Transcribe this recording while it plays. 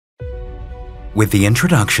With the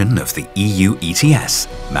introduction of the EU ETS,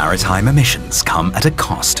 maritime emissions come at a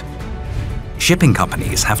cost. Shipping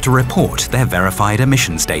companies have to report their verified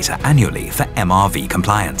emissions data annually for MRV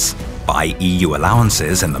compliance, buy EU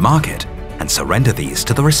allowances in the market, and surrender these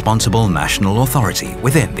to the responsible national authority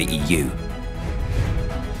within the EU.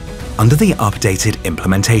 Under the updated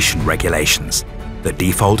implementation regulations, the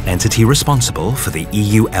default entity responsible for the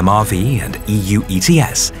EU MRV and EU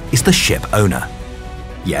ETS is the ship owner.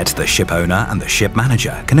 Yet the ship owner and the ship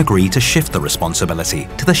manager can agree to shift the responsibility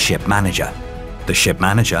to the ship manager. The ship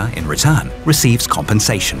manager, in return, receives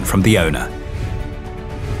compensation from the owner.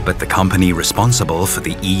 But the company responsible for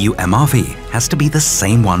the EU MRV has to be the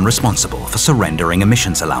same one responsible for surrendering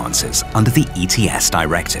emissions allowances under the ETS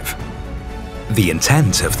directive. The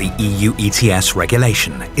intent of the EU ETS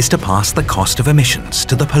regulation is to pass the cost of emissions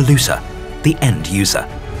to the polluter, the end user.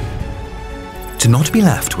 To not be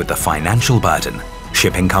left with the financial burden,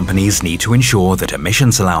 shipping companies need to ensure that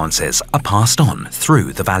emissions allowances are passed on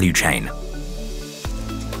through the value chain.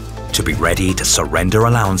 To be ready to surrender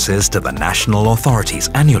allowances to the national authorities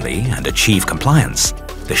annually and achieve compliance,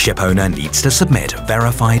 the ship owner needs to submit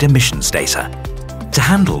verified emissions data. To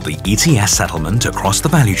handle the ETS settlement across the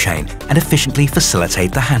value chain and efficiently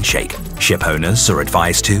facilitate the handshake, ship owners are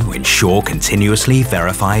advised to ensure continuously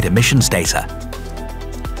verified emissions data,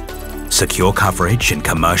 secure coverage in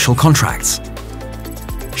commercial contracts,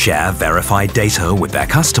 share verified data with their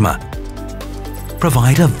customer,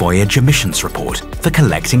 provide a voyage emissions report for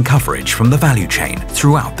collecting coverage from the value chain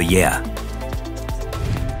throughout the year.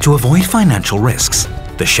 To avoid financial risks,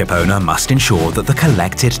 the ship owner must ensure that the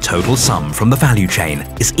collected total sum from the value chain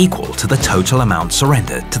is equal to the total amount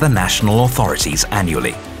surrendered to the national authorities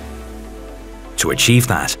annually. To achieve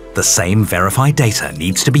that, the same verified data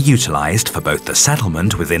needs to be utilized for both the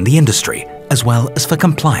settlement within the industry as well as for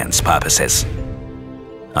compliance purposes.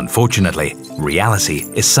 Unfortunately, reality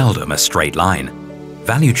is seldom a straight line.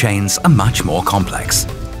 Value chains are much more complex.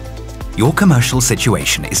 Your commercial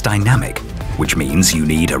situation is dynamic, which means you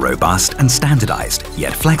need a robust and standardized,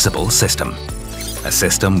 yet flexible system. A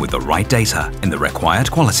system with the right data in the required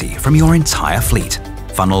quality from your entire fleet,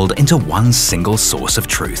 funneled into one single source of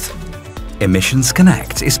truth. Emissions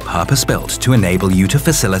Connect is purpose-built to enable you to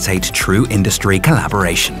facilitate true industry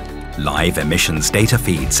collaboration. Live emissions data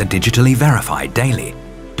feeds are digitally verified daily,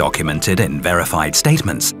 documented in verified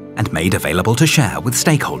statements, and made available to share with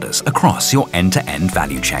stakeholders across your end-to-end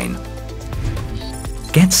value chain.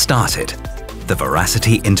 Get started. The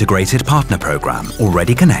Veracity Integrated Partner Program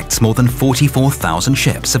already connects more than 44,000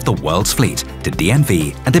 ships of the world's fleet to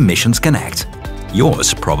DNV and Emissions Connect.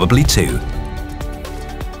 Yours probably too.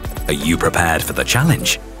 Are you prepared for the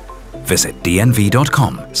challenge? Visit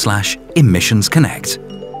dnv.com/emissionsconnect.